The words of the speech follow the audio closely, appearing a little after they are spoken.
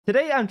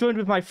Today I'm joined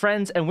with my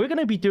friends and we're going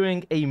to be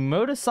doing a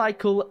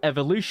motorcycle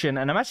evolution,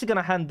 and I'm actually going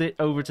to hand it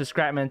over to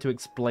Scrapman to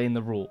explain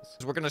the rules.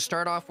 We're going to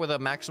start off with a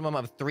maximum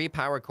of 3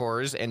 power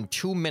cores and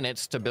 2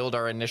 minutes to build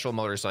our initial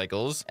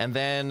motorcycles, and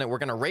then we're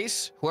going to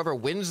race. Whoever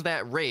wins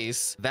that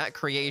race, that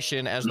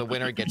creation as the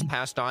winner gets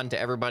passed on to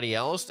everybody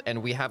else,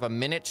 and we have a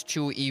minute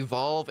to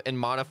evolve and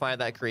modify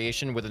that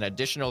creation with an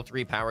additional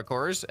 3 power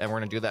cores, and we're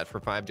going to do that for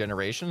 5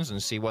 generations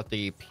and see what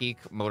the peak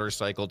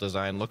motorcycle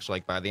design looks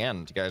like by the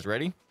end. You guys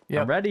ready?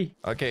 Yeah, I'm ready.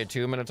 Okay,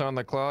 2 minutes on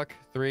the clock.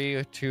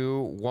 3,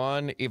 2,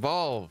 1,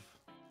 evolve.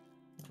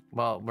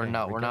 Well, we're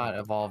not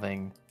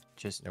evolving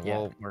just yeah, yet.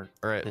 well, We're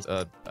all right,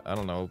 I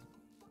don't know.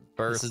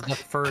 Birth. This is the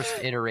first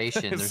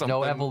iteration. There's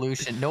no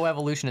evolution. No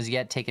evolution has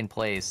yet taken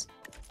place.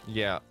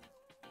 Yeah.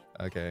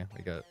 Okay,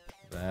 we got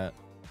that.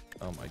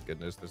 Oh my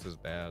goodness, this is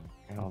bad.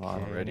 Hold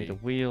on. Already. The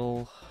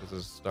wheel. This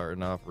is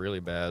starting off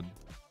really bad.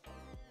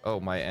 Oh,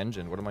 my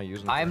engine. What am I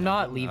using? I'm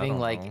not engine? leaving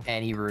like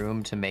any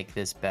room to make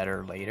this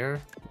better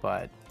later,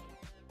 but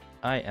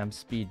I am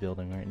speed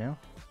building right now.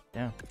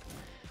 Yeah.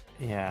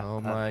 Yeah.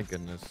 Oh my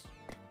goodness.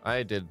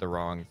 I did the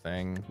wrong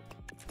thing.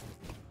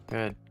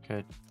 Good.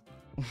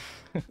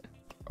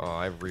 Oh,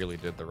 I really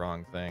did the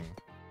wrong thing.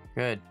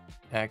 Good.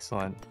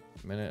 Excellent.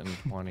 Minute and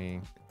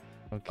 20.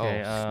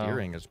 Okay. Oh,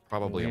 steering is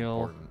probably wheel.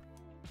 important.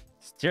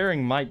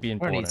 Steering might be We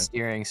don't important. need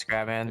steering,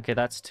 Scrapman. Okay,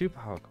 that's 2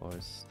 power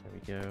cores. There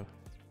we go.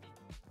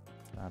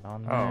 That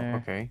on there. Oh,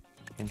 okay.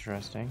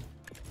 Interesting.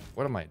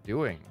 What am I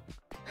doing?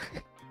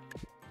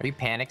 Are you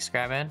panicked,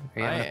 Scrapman? Are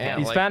you having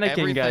a panic?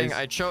 He's panicking, guys.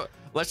 I chose.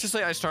 Let's just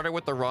say I started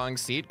with the wrong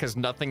seat because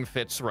nothing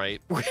fits right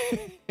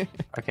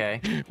Okay.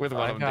 with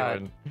what I'm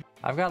doing.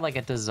 I've got like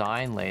a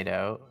design laid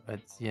out.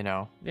 It's, you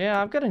know. Yeah,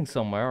 I'm getting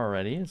somewhere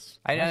already.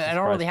 I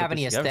don't really have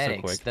any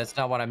aesthetics. That's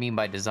not what I mean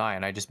by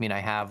design. I just mean I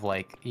have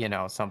like, you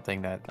know,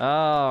 something that.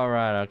 Oh,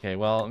 right. Okay.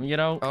 Well, you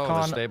know, Oh,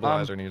 the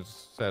stabilizer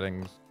needs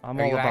settings. I'm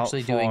Are all you about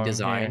actually doing form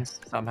designs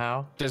here.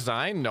 somehow?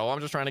 Design? No, I'm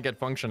just trying to get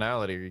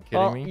functionality. Are you kidding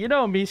Well, me? you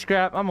know me,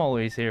 Scrap. I'm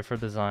always here for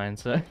design,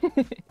 so.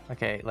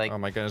 Okay, like. Oh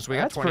my goodness, we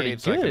got That's pretty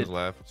 28 seconds good.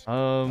 left.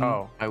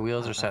 Oh, my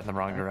wheels are set in the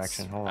wrong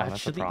direction. Hold on, that's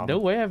a Actually, problem. no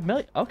way I've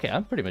met. Okay,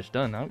 I'm pretty much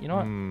done now. You know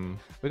what?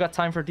 We got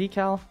time for a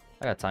decal.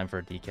 I got time for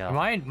a decal.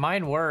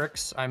 Mine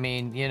works. I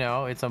mean, you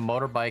know, it's a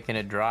motorbike and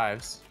it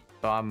drives.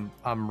 So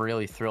I'm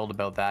really thrilled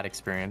about that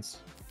experience.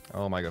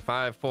 Oh my god.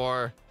 5,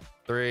 4,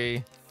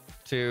 3,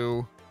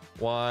 2,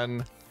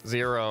 1,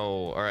 0.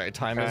 All right,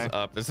 time is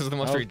up. This is the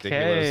most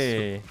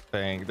ridiculous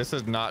thing. This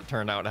has not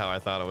turned out how I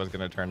thought it was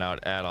going to turn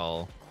out at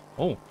all.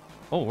 Oh,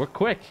 we're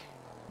quick.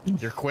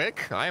 You're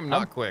quick? I am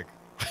not quick.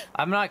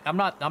 I'm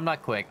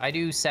not quick. I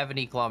do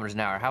 70 kilometers an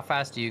hour. How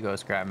fast do you go,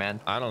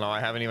 Scrapman? I don't know. I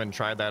haven't even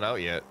tried that out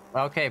yet.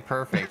 Okay,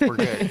 perfect. We're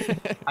good.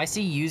 I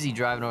see Yzuei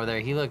driving over there.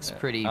 He looks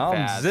pretty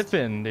fast. I'm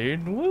zipping,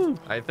 dude. Woo.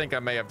 I think I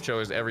may have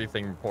chose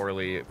everything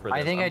poorly for this.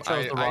 I think I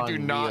chose the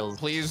wrong wheels.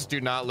 Please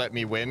do not let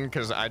me win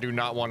because I do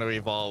not want to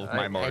evolve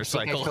my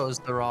motorcycle. I think I chose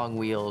the wrong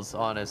wheels,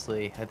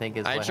 honestly. I think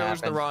is what I chose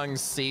happened. the wrong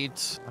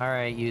seat. All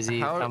right,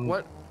 Yzuei.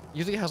 What?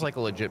 Yzuei has like a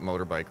legit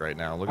motorbike right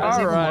now. Look All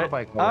at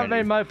right, I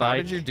made my bike. How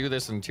did you do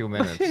this in 2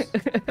 minutes?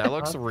 That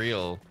looks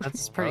real.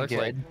 That's pretty good.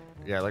 Like,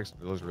 yeah, it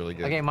looks really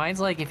good. Okay,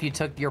 mine's like if you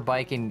took your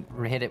bike and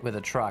hit it with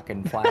a truck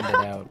and flattened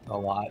it out a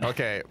lot.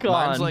 Okay,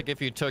 mine's like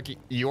if you took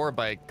your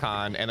bike,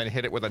 Con, and then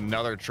hit it with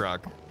another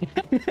truck.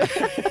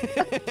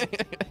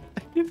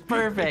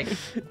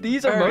 Perfect.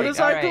 These are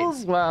motorcycles?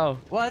 Right. Wow.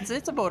 Well,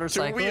 it's a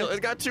motorcycle. It's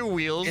got 2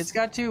 wheels. It's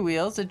got 2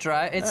 wheels. It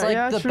drives. It's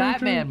like the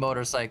Batman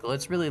motorcycle.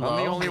 It's really low.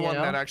 I'm the only one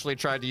that actually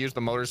tried to use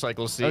the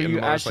motorcycle seat and you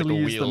the motorcycle actually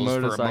used the wheels for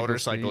a motorcycle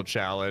motorcycle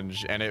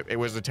challenge, and it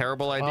was a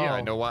terrible idea.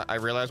 I know why. I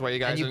realized why you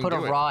guys didn't do it. And you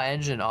put a raw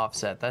engine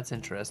offset. That's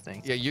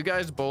interesting. Yeah, you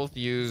guys both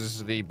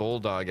use the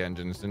Bulldog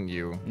engines, didn't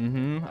you?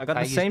 Mm-hmm. I got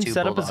the same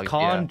setup as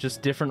Con,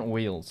 just different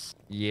wheels.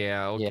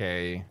 Yeah,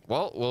 okay. Yeah.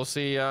 Well, we'll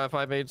see if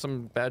I made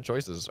some bad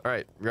choices. All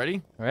right,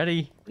 ready?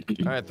 Ready.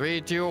 All right,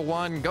 3, 2,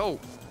 1, go.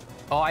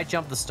 Oh, I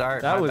jumped the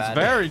start. That was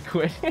very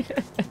quick.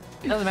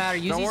 Doesn't matter.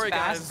 Don't worry,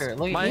 faster.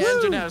 Guys. My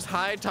engine has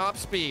high top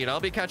speed.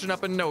 I'll be catching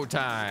up in no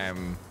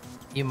time.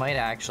 You might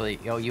actually.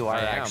 Oh, you are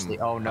actually.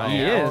 Oh no.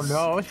 He is. Oh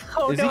no.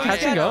 Oh, is he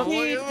catching up?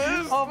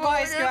 Oh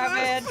my,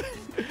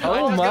 Scrapman.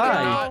 Oh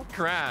my. Not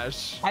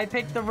crash. I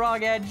picked the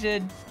wrong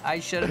engine. I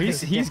should have.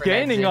 He's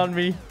gaining on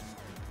me.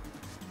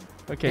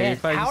 Okay.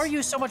 Man, how are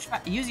you so much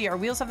faster? Yzuei, our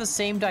wheels have the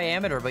same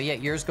diameter, but yet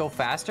yours go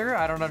faster?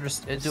 I don't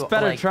understand. It's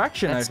better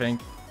traction, I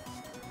think.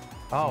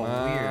 Oh,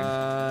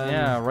 weird.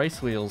 Yeah,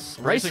 race wheels.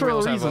 Race for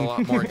wheels a reason. have a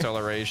lot more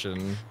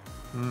acceleration.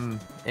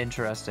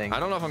 Interesting.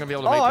 I don't know if I'm gonna be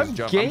able to make this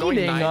jump. I'm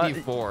going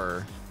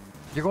 94.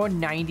 You're going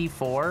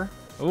 94?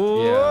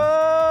 Ooh.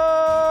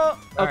 Yeah.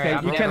 Okay,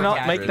 you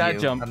cannot make that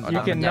jump.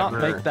 You cannot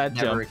make that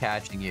jump. Never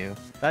catching you.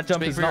 That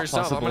jump is not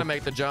possible. I'm gonna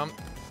make the jump.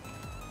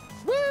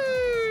 Woo!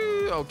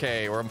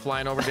 Okay, or I'm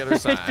flying over the other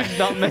side. Did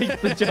not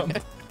make the jump.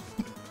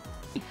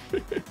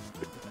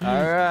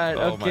 All right.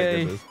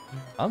 Okay.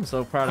 I'm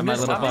so proud of my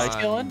little bike. I'm just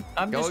chilling.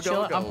 I'm just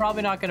chilling. Go. I'm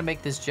probably not gonna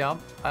make this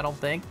jump. I don't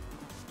think.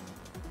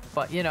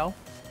 But you know.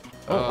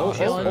 Oh.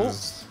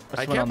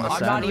 I'm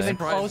not even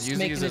close to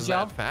making the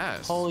jump.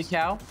 fast. Holy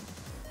cow.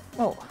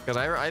 Oh, Because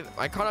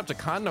I caught up to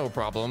Khan no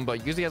problem,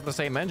 but Yzuei has the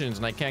same engines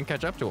and I can't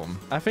catch up to him.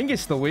 I think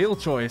it's the wheel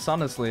choice,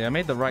 honestly. I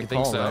made the right You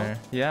think call so? there.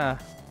 Yeah.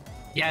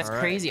 Yeah, it's All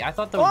right. crazy. I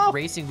thought the Oh!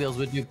 racing wheels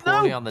would do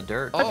poorly No! on the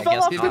dirt. Oh, I fell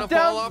guess off he's the not.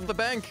 gonna fall down. off the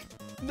bank.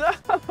 No.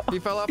 He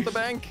fell off the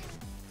bank.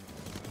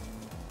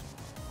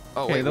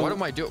 Oh, Okay, wait, the- what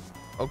am I doing?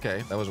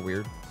 Okay, that was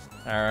weird.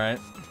 All right.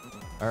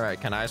 All right,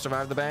 can I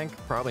survive the bank?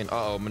 Probably.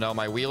 Uh-oh, no,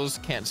 my wheels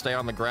can't stay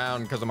on the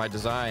ground because of my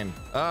design.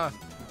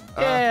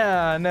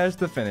 Yeah, and there's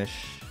the finish.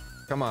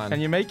 Come on.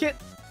 Can you make it?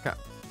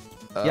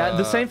 Yeah,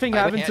 the same thing I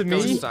happened to can't go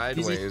me.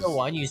 sideways. Is he still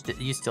one?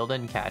 You still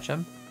didn't catch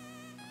him?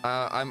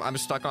 I'm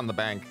stuck on the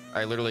bank.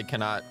 I literally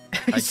cannot.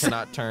 I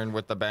cannot turn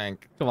with the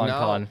bank. Come on, no.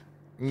 Con.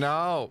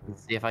 No.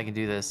 Let's see if I can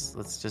do this.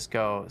 Let's just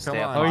go. Stay Come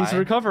up on. Oh, he's high.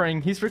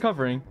 recovering. He's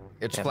recovering.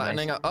 It's Yeah,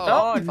 flattening nice. out.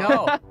 Oh, Oh no!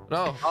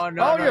 no. Oh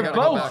no! Oh, no, you're I gotta both.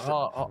 go back.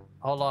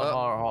 Hold on.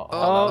 Oh,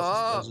 oh,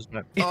 That was just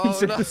my-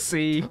 He's in no. the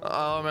sea.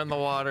 Oh, I'm in the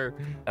water.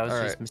 that was All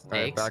just right, all right,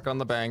 mistakes. back on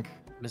the bank.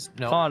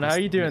 No, Con, how are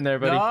you doing there,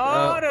 buddy?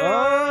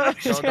 No,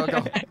 Go,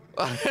 go, go.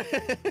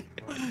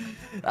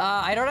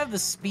 I don't have the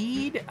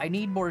speed. I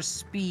need more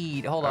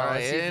speed. Hold on. All right,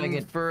 Let's see if I in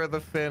can. for the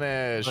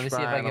finish. Let me see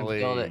if I can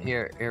build it.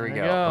 Here we There go.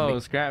 we Let go. me-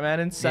 Scrapman in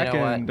You know second.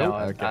 what? No,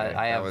 Nope. Okay,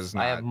 I that was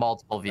have not-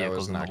 multiple that was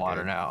vehicles in the not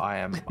water good. now.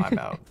 I'm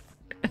out.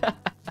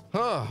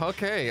 Oh,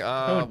 okay.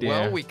 Oh, dear.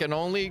 Well, we can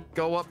only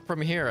go up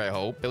from here, I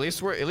hope. At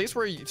least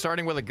we're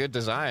starting with a good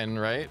design,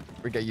 right?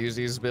 We got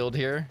Yuzei's build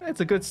here. It's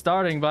a good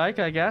starting bike,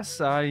 I guess.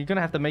 You're gonna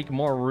have to make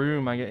more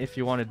room, I guess, if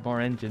you wanted more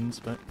engines,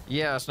 but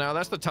Yes. Now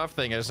that's the tough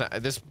thing is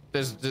that this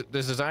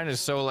design is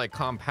so like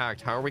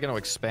compact. How are we going to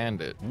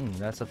expand it?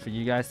 that's up for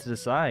you guys to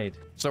decide.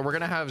 So we're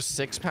gonna have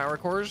 6 power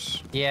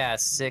cores. Yeah,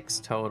 6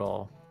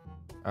 total.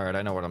 All right,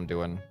 I know what I'm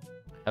doing.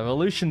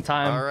 Evolution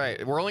time. All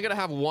right, we're only gonna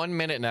have 1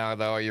 minute now,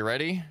 though. Are you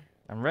ready?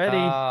 I'm ready.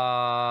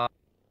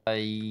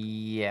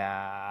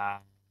 Yeah.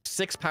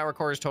 6 power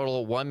cores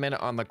total. 1 minute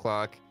on the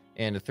clock.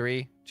 In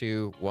 3,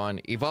 2,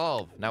 1,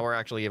 evolve. Now we're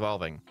actually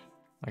evolving.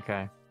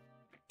 Okay.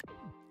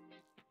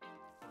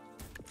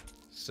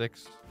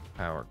 6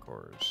 power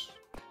cores.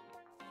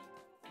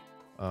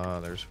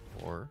 There's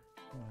 4.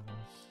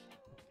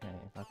 Okay,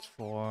 that's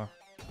 4. All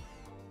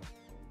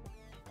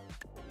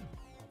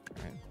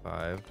right,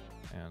 5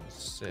 and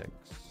 6.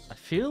 I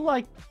feel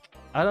like,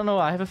 I don't know,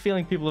 I have a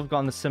feeling people have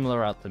gone the similar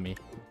route to me.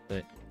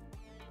 But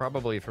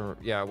Probably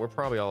yeah, we're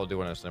probably all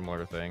doing a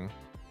similar thing.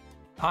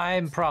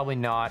 I'm probably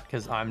not,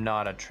 because I'm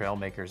not a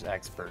Trailmakers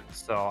expert.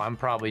 So I'm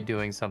probably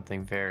doing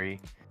something very,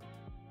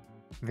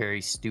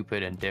 very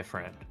stupid and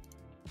different.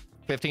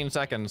 15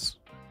 seconds.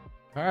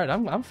 all right,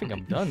 I think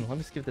I'm done. Let me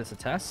just give this a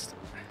test.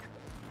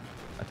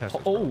 I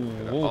tested. Oh,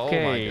 my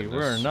okay, goodness.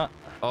 we're not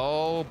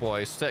Oh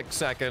boy, 6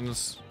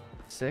 seconds.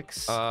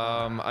 6.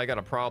 I got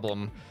a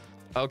problem.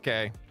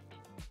 Okay.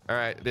 All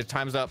right, the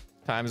time's up.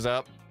 Time's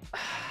up.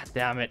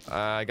 Damn it.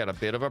 I got a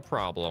bit of a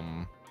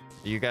problem.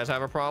 You guys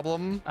have a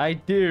problem? I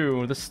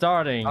do. The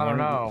starting. I don't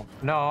know.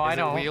 No, I Is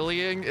don't.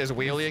 wheeling? Is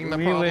wheeling the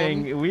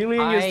Wheeling. problem?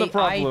 Wheeling is the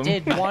problem. I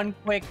did one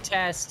quick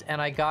test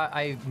and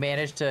I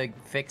managed to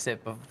fix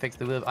it, but fix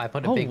the wheel. I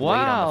put a Oh big weight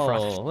on the wow!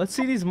 front. Let's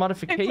see these I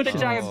modifications. put a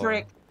giant Oh.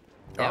 brick.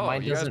 Yeah,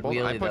 mine you guys doesn't both-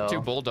 I wheelie put 2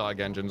 though.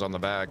 bulldog engines on the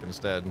back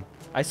instead.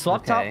 I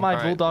swapped Okay. out my All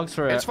right. bulldogs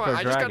for a It's fine. for a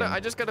I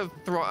just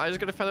dragon.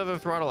 gotta feather the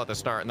throttle at the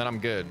start, and then I'm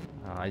good.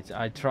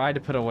 I tried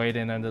to put a weight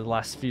in, and the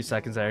last few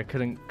seconds there, I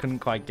couldn't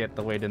quite get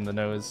the weight in the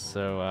nose.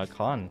 So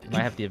Con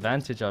might have the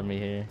advantage on me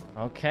here.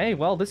 Okay,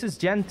 well this is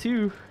Gen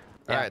 2.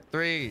 Yeah. All right,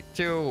 3,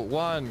 2,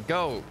 1,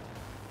 go.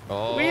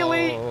 Oh,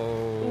 Wheelie!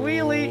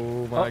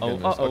 Wheelie! my Uh-oh,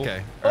 goodness. uh-oh.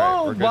 Okay. All right,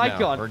 Oh we're good my now.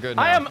 god! We're good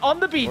I now. am on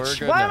the beach. We're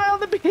good Why am now. I on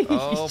the beach?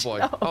 Oh boy.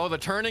 Oh, the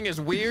turning is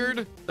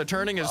weird. The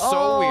turning is so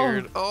Oh.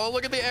 weird. Oh,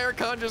 look at the air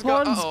con just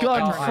go. Con's Uh-oh,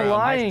 gone I turned around.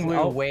 flying. I flew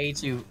Oh. way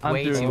too I'm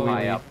way doing too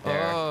high wheelie. up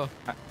there. Oh,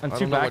 I'm I too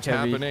don't know back what's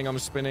heavy. happening. I'm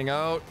spinning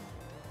out.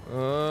 I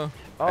Oh,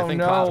 think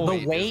no. Con's The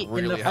is weight in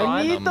the really front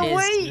I need the is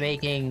weight.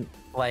 making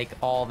like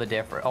all the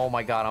difference. Oh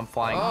my god, I'm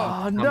flying. Oh,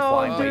 I'm no,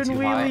 flying I'm way doing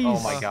too high. Oh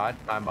wheelies. my god.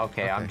 I'm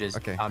okay. I'm just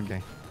okay. I'm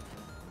okay.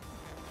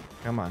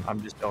 Come on.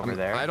 I'm just over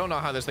there. I don't know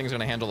how this thing's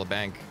gonna handle a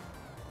bank.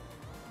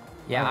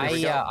 Yeah, Oh, here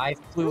we go. I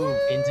flew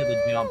into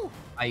the jump.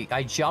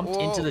 I jumped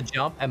into Whoa. the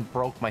jump and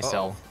broke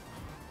myself.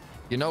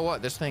 You know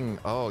what? This thing.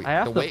 Oh, I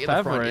have the to weight in the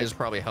front feather it. is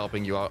probably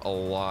helping you out a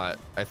lot.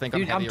 I think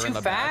Dude, I'm heavier too in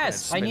the back and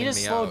it's fast. I need to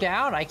spinning me slow out.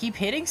 down. I keep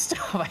hitting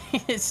stuff.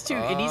 It's too.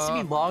 It needs to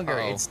be longer.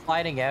 Uh-oh. It's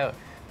sliding out.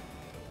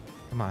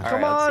 Come on. All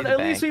Come right, let's see on, the at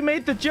bank. least we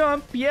made the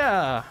jump.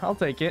 Yeah, I'll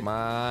take it. Come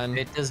on.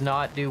 It does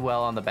not do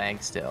well on the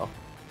bank still.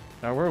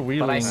 Now we're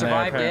wheeling But I there,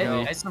 survived it.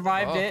 apparently. I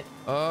survived it.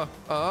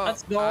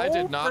 Let's go. I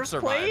did not First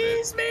survive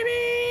place, it.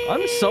 baby.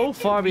 I'm so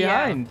far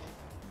Yeah. behind.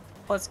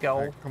 Let's go.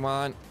 All right, come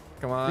on.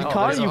 Come on.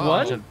 Because there's- you oh,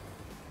 won?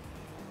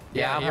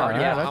 Yeah, I'm here already-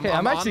 we yeah, go. okay,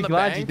 I'm actually on the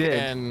glad you bank did.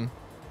 And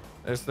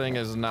this thing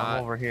is I'm not.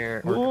 over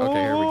here.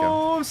 Okay, here we go.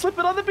 Oh, I'm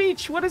slipping on the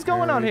beach. What is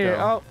going Here on we here?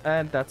 go. Oh,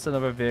 and that's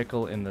another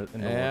vehicle in the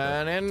water.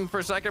 And in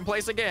for second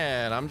place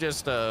again. I'm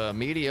just a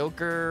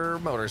mediocre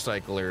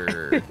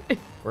motorcycler.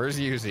 Where's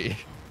Yzuei?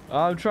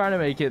 I'm trying to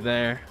make it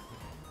there.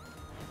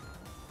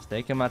 Just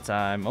taking my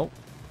time. Oh,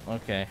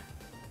 okay.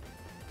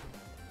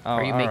 Oh,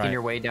 Are you all making right.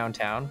 your way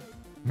downtown?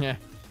 Yeah.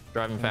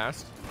 Driving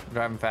fast.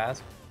 Driving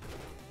fast.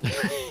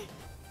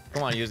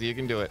 Come on, Yzuei, you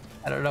can do it.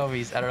 I don't know if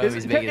he's making his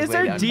Is way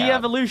there downtown.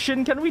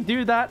 de-evolution? Can we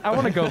do that? I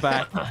want to go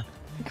back.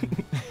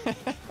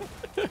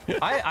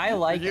 I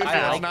like where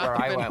I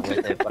even- went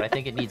with it, but I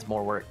think it needs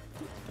more work.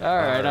 All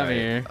right,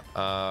 I'm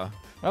Alright, here.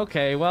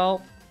 Okay,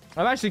 well,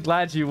 I'm actually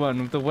glad you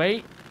won. The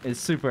weight is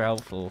super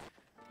helpful.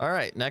 All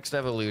right, next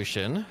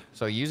evolution.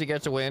 So Yzuei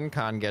gets a win,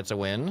 Khan gets a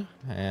win,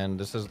 and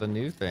this is the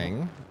new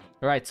thing.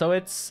 All right, so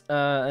it's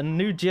a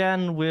new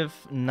gen with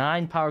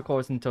 9 power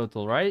cores in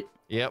total, right?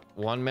 Yep,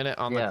 1 minute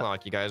on the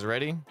clock. You guys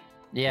ready?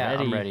 Yeah,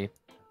 I'm ready.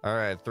 All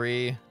right,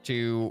 3,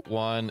 2,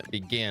 1,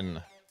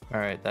 begin. All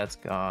right, that's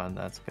gone.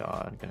 That's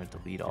gone. Gonna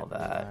delete all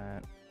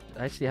that.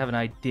 I actually have an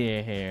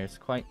idea here. It's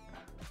quite...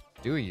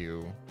 Do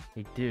you?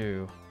 I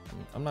do.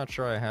 I'm not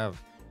sure I have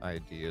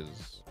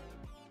ideas.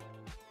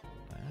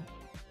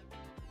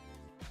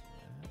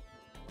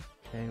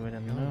 Okay, wait a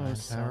Go,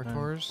 minute. power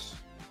cores.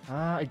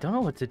 I don't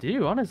know what to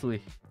do,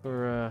 honestly.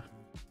 For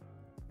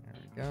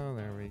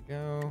There we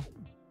go.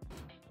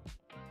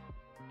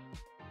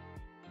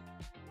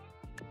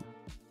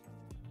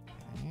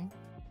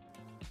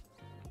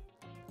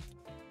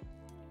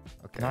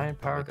 Okay. 9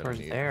 power probably gonna cores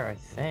need there, I a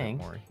bit think.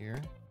 more here.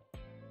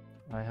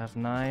 I have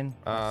 9.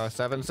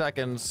 7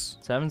 seconds.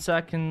 7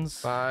 seconds.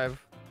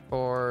 5,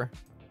 4,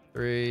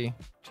 3,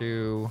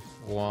 2,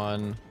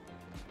 1,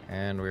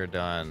 and we're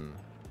done.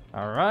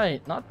 All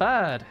right, not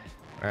bad.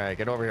 All right,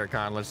 get over here,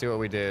 Khan. Let's see what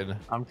we did.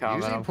 I'm coming.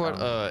 Usually I'm put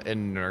coming.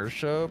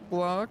 inertia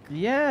block.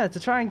 Yeah, to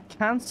try and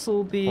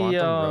cancel the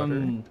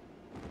Quantum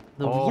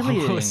the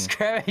wheeling.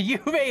 Scrap, you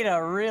made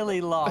a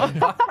really long.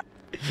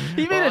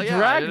 He made Well, a yeah,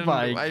 drag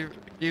bike.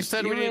 You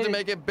said You we needed to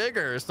made make it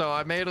bigger, so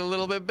I made it a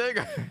little bit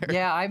bigger.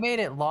 Yeah, I made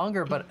it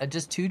longer, but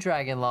just 2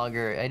 dragon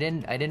longer. I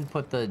didn't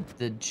put the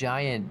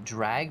giant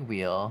drag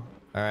wheel.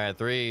 All right,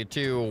 3,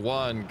 2,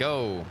 1,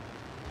 go.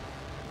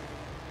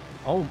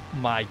 Oh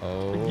my!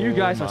 Oh, You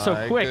guys are so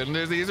my quick.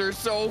 Goodness, these are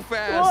so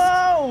fast.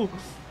 Whoa! All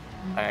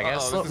right, I gotta Uh-oh,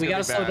 slow, this is we gonna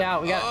gotta be slow bad.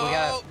 down. We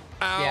got.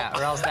 Ow. Yeah,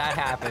 or else that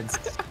happens.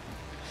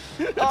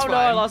 Oh no! I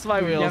fine. lost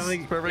my wheels.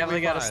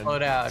 Definitely gotta fine. slow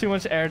down. Too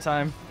much air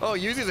time. Oh,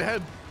 Yuzi's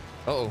ahead.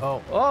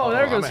 Uh-oh. Oh,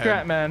 there goes I'm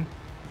ahead. Scrapman.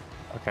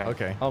 Okay.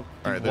 Okay. Oh, All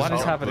right, this what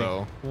is is happening?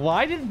 low.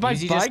 Why did my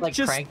Usually bike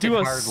just, like, do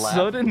a cranked it hard left.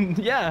 sudden?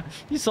 Yeah,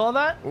 you saw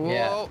that? Whoa,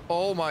 Yeah.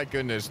 oh my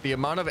goodness. The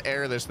amount of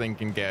air this thing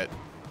can get.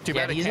 Too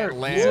bad it these can't are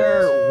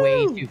land.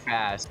 way too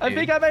fast. I Dude.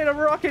 think I made a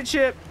rocket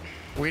ship.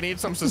 We need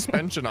some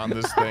suspension on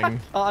this thing.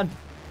 On.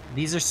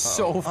 These are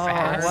so Oh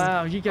fast.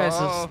 wow, you guys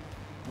Oh.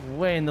 are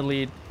way in the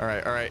lead. All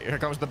right. Here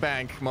comes the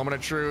bank. Moment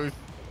of truth.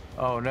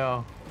 Oh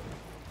no.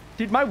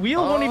 Dude, my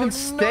wheel won't Oh, even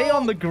stay no.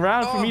 on the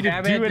ground for me to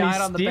Damn do it, any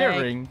died on the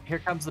steering. bank. Here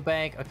comes the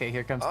bank. Okay,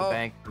 here comes the Oh,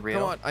 bank. For real.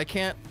 Come on, I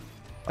can't.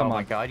 Oh Come my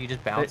on. god, you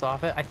just bounce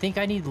off it? I think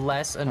I need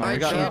less Oh, inertia. we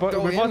can't go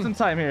bought in. some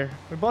time here.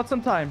 We bought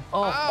some time.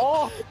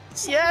 Oh,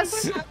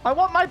 Yes! I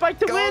want my bike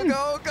to Go, win!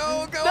 go,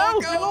 go, go, No.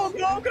 go,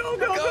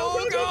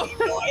 go.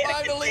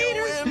 Finally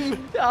a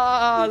win.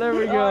 Ah, there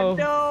we go. Oh,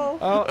 no.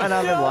 Oh, and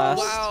I'm in last.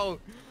 Wow.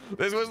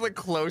 This was the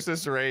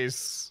closest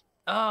race.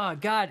 Oh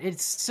god,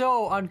 it's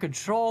so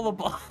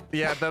uncontrollable.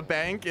 Yeah, the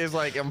bank is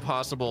like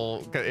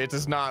impossible. It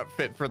does not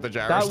fit for the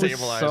gyro That was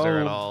stabilizer so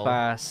at all.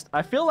 fast.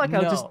 I feel like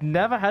I No. just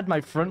never had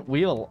my front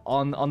wheel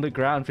on the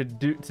ground to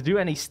do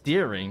any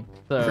steering.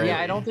 So Yeah,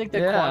 I don't think the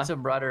yeah.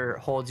 quantum rudder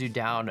holds you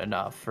down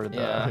enough for the.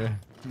 Yeah.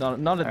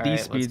 not at All these right,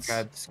 speeds.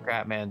 Let's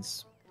grab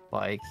Scrapman's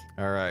bike.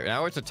 All right,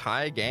 now it's a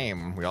tie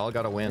game. We all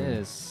got to win. It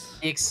is.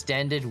 The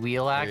extended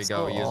wheel There you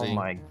axle. go, Oh Yzuei.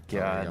 my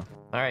There god. you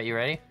All right, you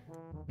ready?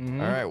 Mhm.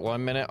 All right,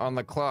 1 minute on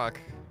the clock.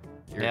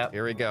 Yep.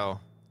 Here we go.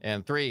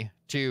 And 3,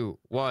 2,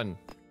 1,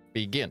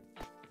 begin.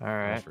 All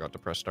I right. forgot to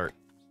press start.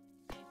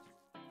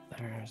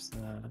 There's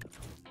the.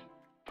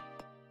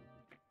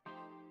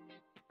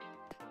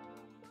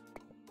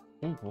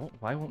 Ooh,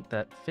 why won't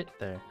that fit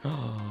there?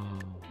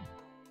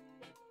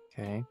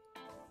 Okay.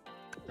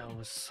 That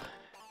was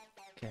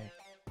okay.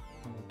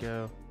 Here we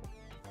go.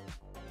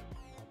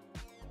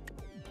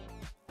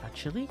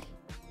 Actually,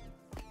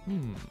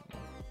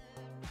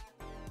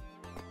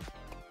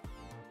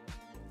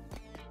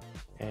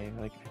 Okay,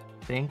 like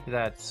I think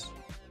that's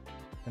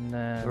and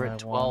then we're I at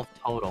 12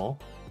 total.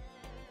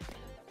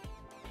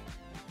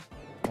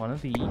 want one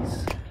of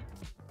these.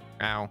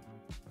 Ow.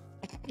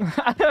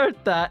 I heard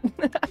that.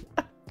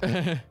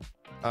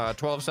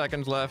 12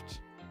 seconds left.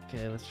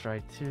 Okay, let's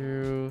try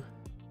 2.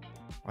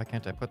 Why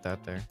can't I put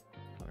that there?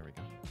 Oh, there we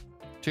go.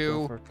 Go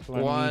 2, for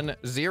 20. 1,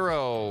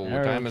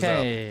 0. Time is up.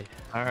 Okay.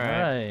 All All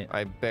right. right.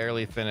 I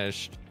barely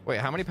finished. Wait,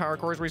 how many power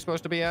cores were we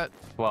supposed to be at?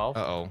 12.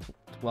 Uh-oh.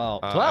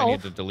 12. I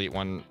need to delete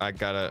one.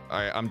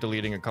 I'm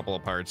deleting a couple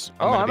of parts.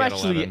 Oh, gonna I'm be at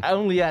actually 11.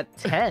 only at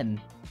 10.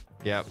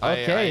 Yeah.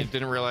 Okay. I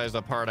didn't realize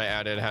the part I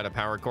added had a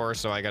power core,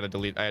 so I got to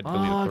delete. I had to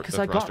delete Oh, the 'cause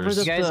I got rid thrusters.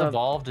 You of guys the-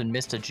 evolved and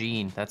missed a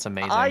gene. That's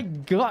amazing. I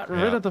got rid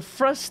Yeah. of the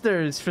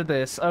thrusters for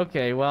this.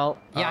 Okay, well,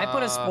 Yeah, I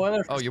put a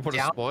spoiler. Oh, you put a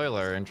down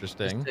spoiler. just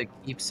Interesting. to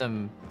keep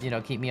some,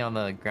 keep me on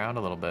the ground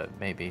a little bit,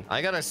 maybe.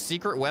 I got a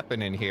secret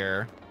weapon in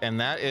here, and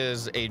that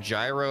is a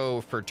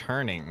gyro for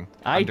turning.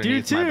 I do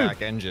underneath my too.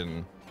 back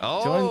engine.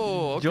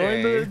 Oh,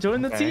 okay.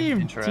 Join the team.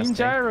 Team interesting.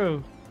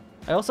 Gyro.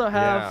 I also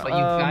have. But you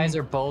guys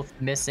are both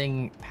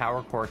missing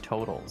power core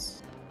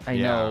totals. I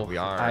know. we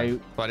are.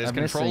 But is I'm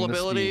missing the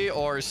controllability speed.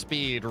 or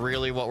speed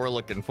really what we're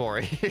looking for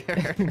here?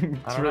 I don't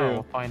know. True.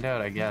 We'll find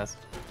out, I guess.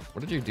 What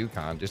did you do,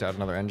 Con? Just add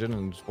another engine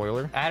and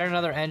spoiler? Added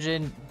another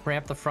engine,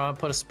 ramp the front,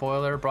 put a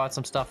spoiler, brought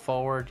some stuff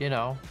forward. You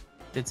know,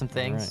 did some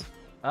things.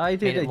 I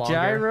did Made it a longer.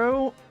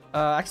 gyro.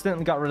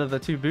 Accidentally got rid of the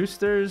 2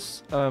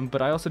 boosters.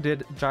 But I also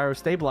did gyro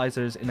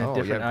stabilizers in a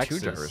different you have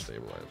axis. 2 gyro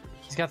stabilizers.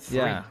 He's got 3.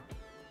 Yeah.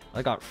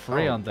 I got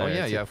 3 on there. Oh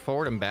yeah, It's you a- have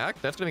forward and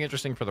back. That's gonna be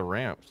interesting for the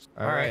ramps.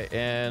 All right. right,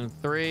 and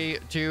 3,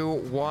 2,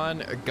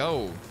 1,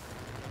 go.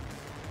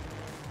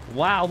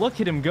 Wow, look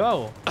at him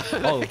go.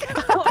 Oh,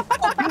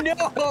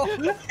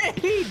 No,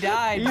 he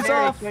died. He's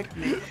very off.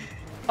 quickly.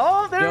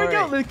 oh, there we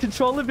go. Sorry. The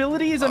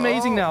controllability is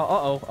amazing now.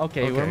 Uh-oh.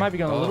 Okay, we Okay. might be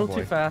going a Oh, little boy.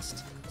 too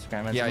fast.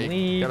 Scrapman's Yeah, in the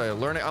you lead. gotta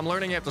learn it. I'm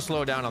learning you have to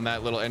slow down on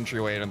that little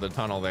entryway into the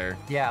tunnel there.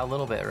 Yeah, a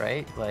little bit,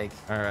 right? Like,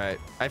 All right.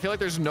 I feel like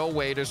there's no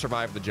way to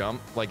survive the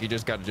jump. Like you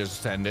just gotta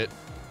just send it.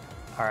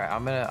 all right,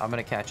 I'm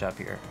gonna catch up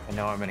here. I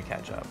know I'm gonna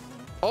catch up.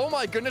 Oh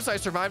my goodness, I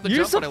survived the You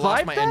jump, but I lost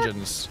survived my that?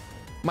 engines.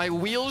 My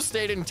wheels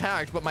stayed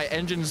intact, but my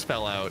engines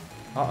fell out.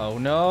 Uh-oh.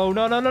 No. I'm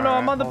right,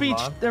 on the hold beach.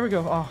 on. There we go.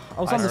 Oh,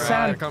 I was on the All right,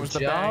 sand. here comes the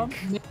Jump.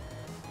 bank.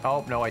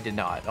 Oh no, I did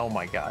not. Oh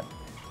my god.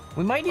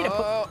 We might need to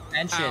Oh, put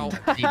mention.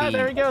 ow.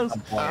 There he goes.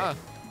 Ah.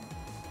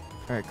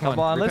 All right, Come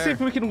on, let's see if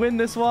we can win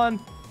this one.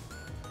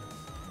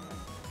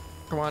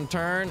 Come on,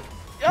 turn.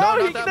 Oh, not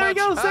there that he much.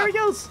 goes. There he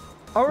Ah. goes.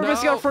 Oh, we're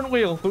missing No. our front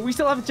wheel, but we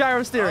still have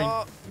gyro steering.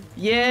 Oh,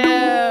 Yeah.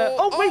 no.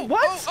 Oh, wait,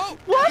 what?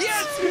 What?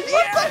 Yes! What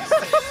Yes!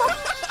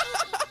 the-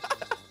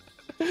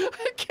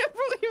 I can't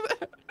believe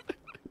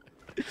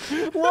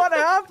that. What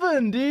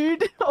happened,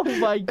 dude? Oh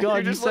my god,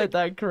 you just, set like-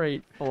 that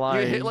crate You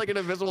flying. hit like an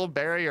invisible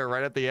barrier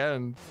right at the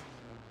end.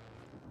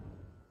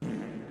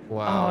 Oh,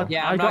 Wow.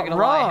 Yeah, I I'm not got gonna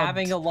lie. robbed.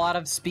 Having a lot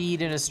of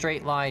speed in a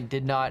straight line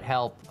did not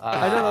help.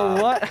 I don't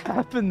know what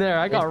happened there.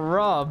 I got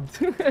robbed.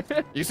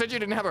 You said you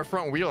didn't have a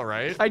front wheel,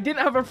 right? I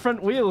didn't have a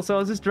front wheel, so I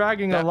was just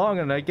dragging That- along,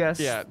 and I guess.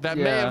 Yeah, that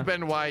may have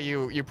been why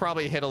you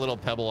probably hit a little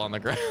pebble on the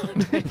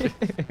ground.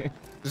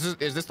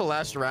 Is this the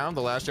last round,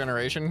 the last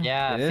generation?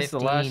 Yeah, It is the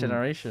last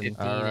generation.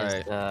 15 All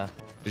is, right.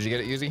 Did you get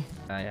it, Yzuei?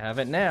 I have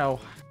it now.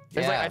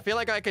 It's like yeah. I feel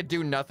like I could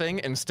do nothing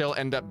and still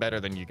end up better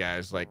than you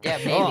guys. Like Yeah,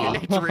 maybe. Oh.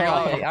 it's really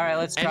Okay, all right,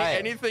 let's try it.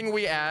 anything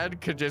we add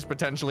could just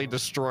potentially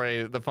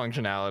destroy the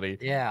functionality.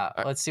 Yeah,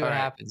 let's see what all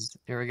right. happens.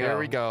 Here we go. Here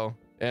we go.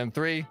 And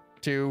 3,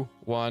 2,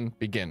 1,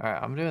 begin. All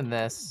right, I'm doing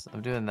this.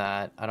 I'm doing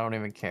that. I don't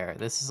even care.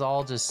 This is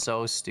all just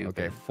so stupid.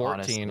 Okay, 14.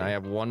 honestly. I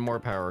have one more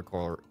power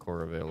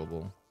core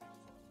available.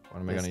 What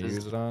am I This gonna is-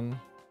 use it on?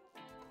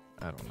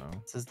 I don't know.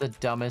 This is the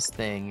dumbest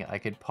thing I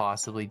could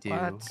possibly do.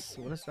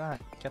 What is that?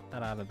 Get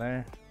that out of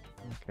there.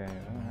 Okay,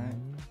 alright.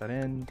 Put that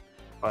in.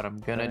 But I'm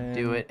gonna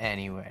do it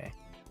anyway.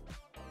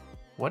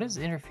 What is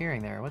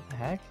interfering there? What the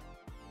heck?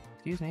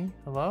 Excuse me.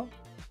 Hello?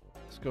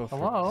 Let's go for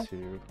Hello?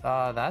 2.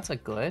 That's a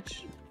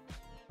glitch.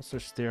 What's their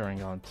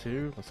steering on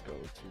 2? Let's go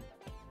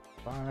to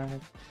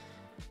 5.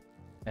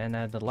 And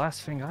the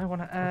last thing I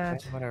want to add.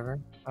 Okay, whatever.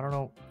 I don't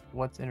know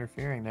what's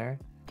interfering there.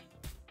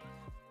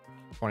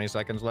 20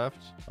 seconds left.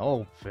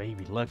 Oh,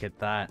 baby, look at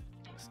that.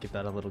 Let's give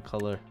that a little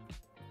color.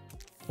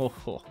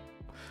 Oh,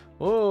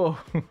 oh.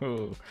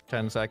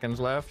 10 seconds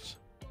left.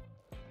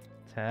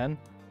 10.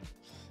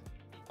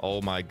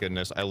 Oh my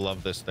goodness, I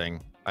love this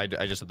thing. I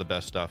just did the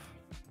best stuff.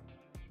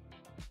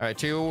 All right,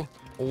 2,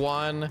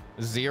 1,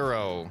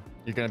 0.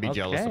 You're gonna be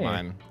jealous of Okay.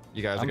 mine.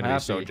 You guys are I'm gonna be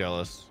so happy.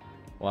 jealous.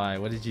 Why?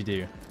 What did you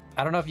do?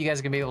 I don't know if you guys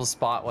are gonna be able to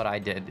spot what I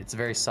did. It's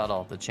very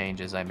subtle, the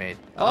changes I made.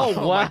 Oh,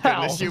 wow. my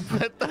goodness, you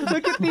put that.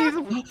 Look at these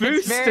boosters.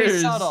 It's very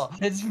subtle.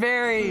 It's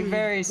very,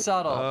 very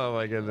subtle. Oh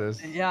my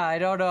goodness. Yeah, I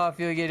don't know if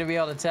you're gonna be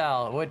able to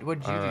tell. What did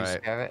you All do, right.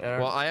 Scarlet?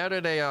 Well, I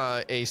added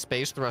a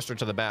space thruster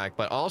to the back,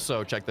 but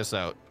also check this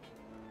out.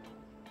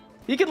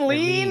 You can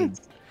lean.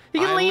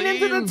 You can I lean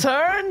into lean. the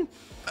turn.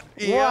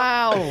 Yeah.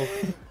 Wow.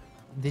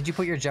 Did you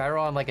put your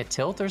gyro on like a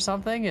tilt or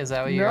something? Is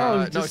that what you? No.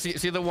 No, just-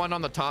 see the one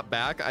on the top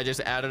back? I just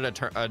added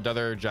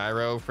another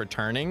gyro for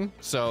turning,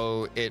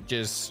 so it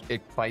just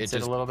Fights it a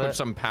just little puts bit?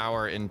 some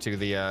power into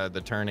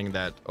the turning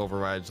that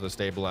overrides the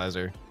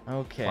stabilizer.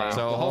 Okay. Wow.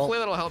 So well, hopefully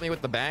that'll help me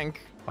with the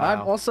bank. I've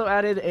Wow. also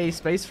added a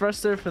space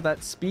thruster for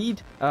that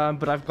speed,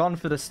 but I've gone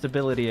for the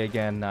stability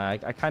again. I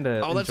kind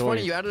of Oh, that's enjoy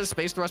funny. You added a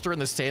space thruster in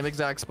the same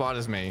exact spot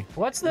as me.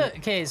 What's the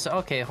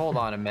okay? Hold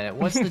on a minute.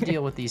 What's the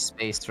deal with these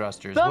space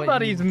thrusters? What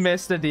Somebody's you-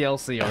 missed a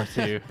DLC or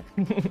two.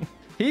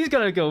 He's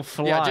gonna go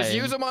flying. Yeah, just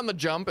use them on the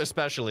jump,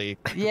 especially.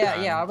 Yeah,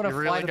 I'm gonna You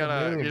fly really to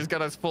gotta, the you moon. just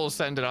gotta full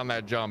send it on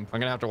that jump. I'm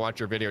gonna have to watch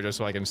your video just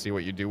so I can see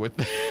what you do with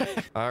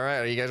it. All right,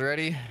 are you guys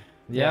ready?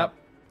 Yep.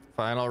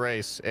 Final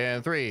race.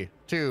 And 3,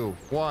 2,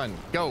 1,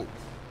 go.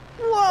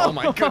 Whoa! Oh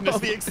my goodness,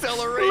 the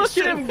acceleration. Look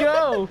at him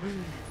go!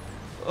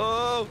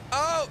 Oh,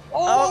 oh,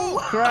 Oh,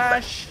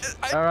 crash!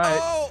 All right.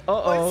 Oh,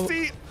 Uh-oh. my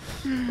seat.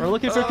 We're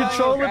looking for Oh,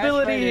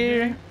 controllability crash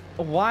here.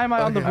 Why am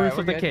I on the Okay. roof Alright,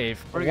 of the we're good.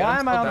 cave? We're Why good.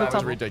 am I on the That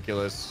was top?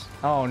 ridiculous.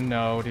 Oh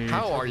no, dude.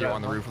 How are you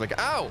on the roof? Like,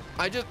 ow!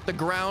 The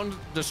ground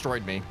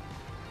destroyed me.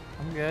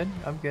 I'm good.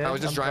 I'm good. I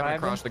was just I'm driving driving.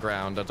 across the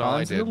ground. That's all I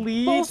On's the did.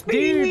 lead. Full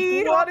speed!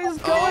 Dude, what is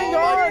going my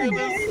on?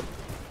 goodness.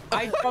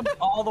 I jumped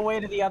all the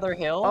way to the other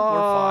hill. We're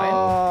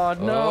Oh,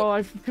 fine. no. Oh,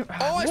 I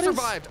what is-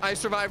 survived. I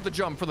survived the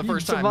jump for the You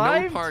first time. No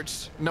survived?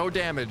 parts, no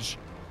damage.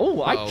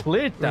 Oh, I Uh-oh.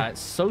 cleared that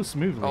so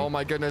smoothly. Oh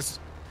my goodness.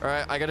 All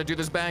right, I gotta do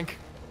this bank.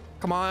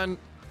 Come on.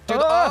 Do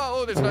Ah!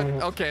 oh, there's not.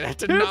 Okay, that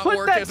did Who not put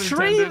work that as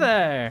tree intended.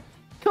 there?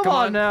 Come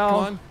on now. Come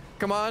on.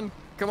 Come on.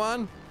 Come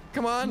on.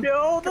 Come on.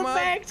 No, the Come on.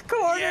 banked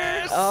corner.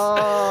 Yes.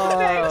 Oh,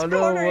 Next no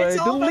corner, way. it's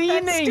The all about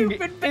that leaning.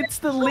 stupid It's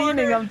the back leaning,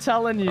 corner. I'm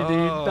telling you, dude.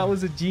 Oh. That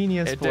was a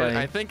genius It play. did.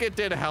 I think it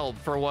did help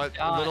for what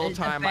little the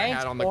time I had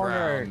banked on the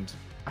corner. ground.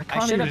 I I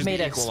can't should even have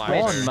made a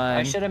equalizer. switch. man.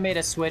 I should have made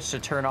a switch to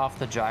turn off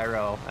the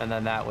gyro, and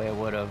then that way it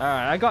would have. All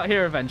right, I got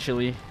here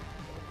eventually.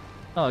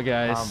 Oh,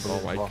 guys. Oh my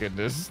Unbelievable.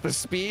 goodness. The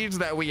speeds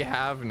that we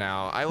have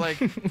now. I like.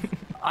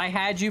 I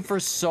had you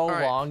for so All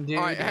right, long, dude.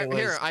 All right, it was...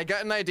 here, I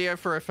got an idea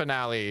for a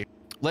finale.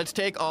 Let's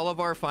take all of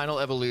our final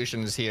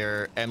evolutions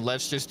here, and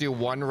let's just do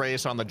one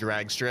race on the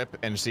drag strip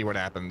and see what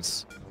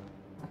happens.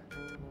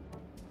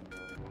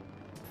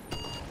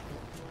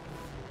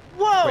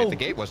 Whoa! Wait, the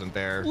gate wasn't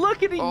there.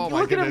 Look at him! Oh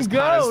my look at him goodness, go,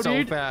 Con is so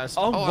dude! fast.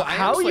 Oh, I am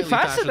how are you slightly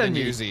faster than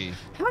me? Yzuei.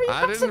 How are you I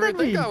faster didn't than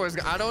think me? I was.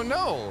 I don't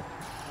know.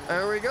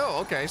 There we go.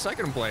 Okay,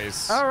 second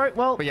place. All right,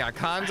 well, But yeah,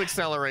 Con's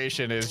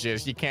acceleration is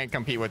just, you can't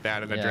compete with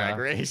that in a Yeah. drag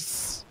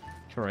race.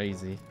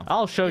 crazy.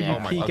 I'll show you Oh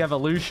my peak God.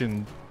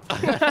 evolution.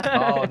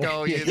 Oh,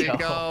 Go, there you Yzuei,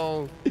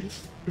 go.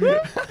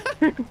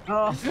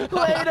 Oh.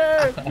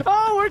 Later!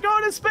 Oh, we're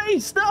going to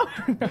space! No!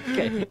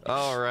 Okay.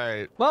 All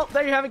right. Well,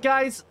 there you have it,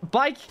 guys.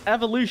 Bike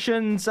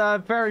evolutions,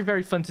 very,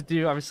 very fun to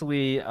do.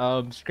 Obviously,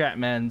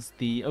 Scrapman's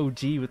the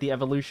OG with the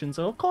evolution,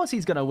 so of course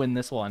he's gonna win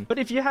this one. But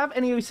if you have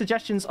any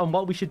suggestions on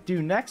what we should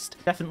do next,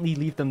 definitely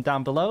leave them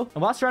down below.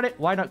 And whilst you're at it,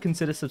 why not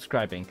consider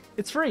subscribing?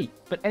 It's free.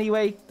 But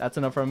anyway, that's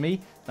enough from me,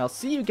 and I'll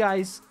see you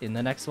guys in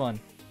the next one.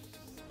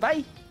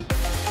 Bye!